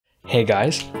Hey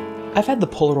guys, I've had the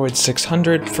Polaroid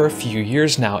 600 for a few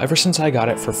years now, ever since I got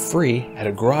it for free at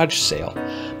a garage sale,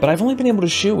 but I've only been able to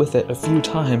shoot with it a few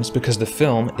times because the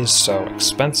film is so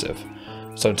expensive.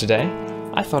 So today,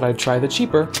 I thought I'd try the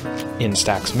cheaper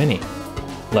Instax Mini.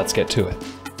 Let's get to it.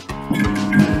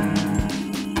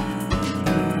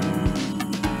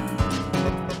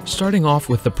 Starting off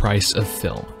with the price of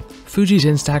film. Fuji's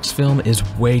Instax film is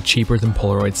way cheaper than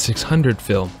Polaroid's 600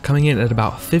 film, coming in at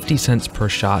about 50 cents per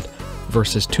shot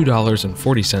versus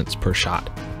 $2.40 per shot.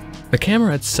 The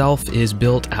camera itself is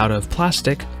built out of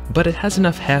plastic, but it has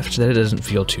enough heft that it doesn't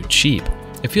feel too cheap.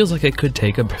 It feels like it could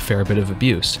take a fair bit of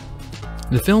abuse.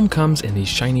 The film comes in these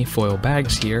shiny foil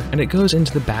bags here, and it goes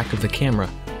into the back of the camera.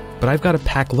 But I've got a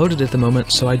pack loaded at the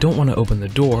moment, so I don't want to open the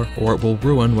door or it will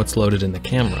ruin what's loaded in the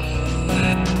camera.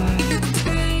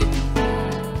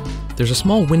 There's a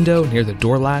small window near the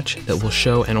door latch that will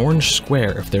show an orange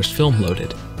square if there's film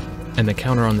loaded, and the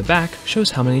counter on the back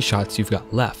shows how many shots you've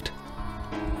got left.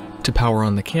 To power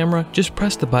on the camera, just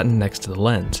press the button next to the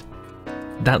lens.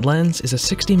 That lens is a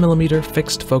 60mm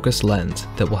fixed focus lens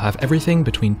that will have everything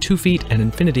between 2 feet and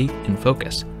infinity in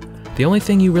focus. The only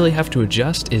thing you really have to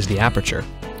adjust is the aperture.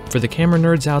 For the camera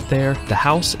nerds out there, the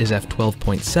house is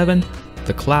f12.7,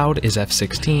 the cloud is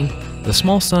f16, the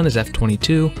small sun is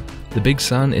f22, the big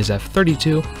sun is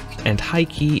f32, and high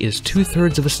key is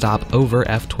 2/3 of a stop over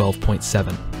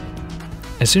f12.7.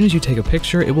 As soon as you take a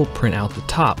picture, it will print out the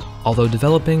top, although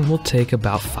developing will take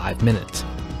about 5 minutes.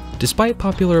 Despite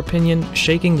popular opinion,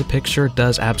 shaking the picture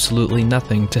does absolutely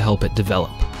nothing to help it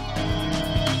develop.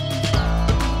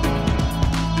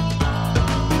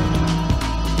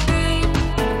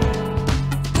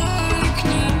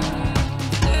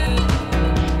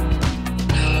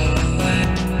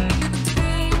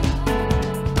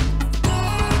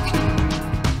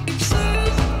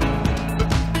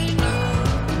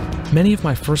 Many of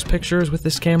my first pictures with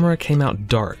this camera came out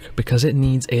dark because it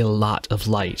needs a lot of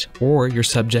light, or your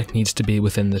subject needs to be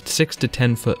within the 6 to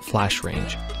 10 foot flash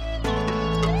range.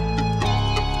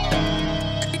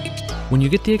 When you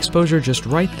get the exposure just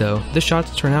right though, the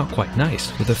shots turn out quite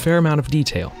nice, with a fair amount of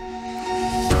detail.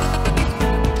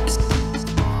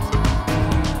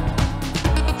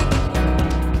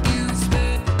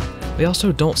 They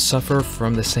also don't suffer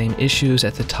from the same issues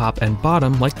at the top and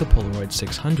bottom like the Polaroid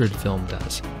 600 film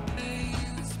does.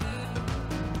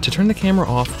 To turn the camera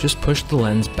off, just push the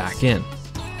lens back in.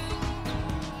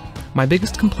 My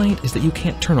biggest complaint is that you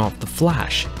can't turn off the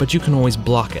flash, but you can always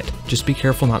block it. Just be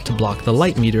careful not to block the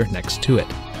light meter next to it.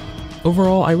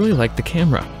 Overall, I really like the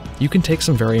camera. You can take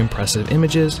some very impressive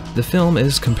images, the film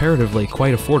is comparatively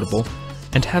quite affordable,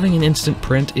 and having an instant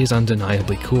print is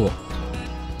undeniably cool.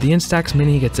 The Instax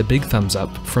Mini gets a big thumbs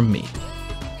up from me.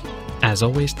 As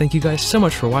always, thank you guys so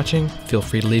much for watching. Feel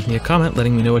free to leave me a comment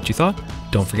letting me know what you thought.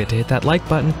 Don't forget to hit that like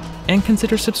button, and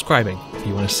consider subscribing if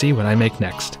you want to see what I make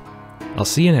next. I'll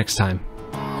see you next time.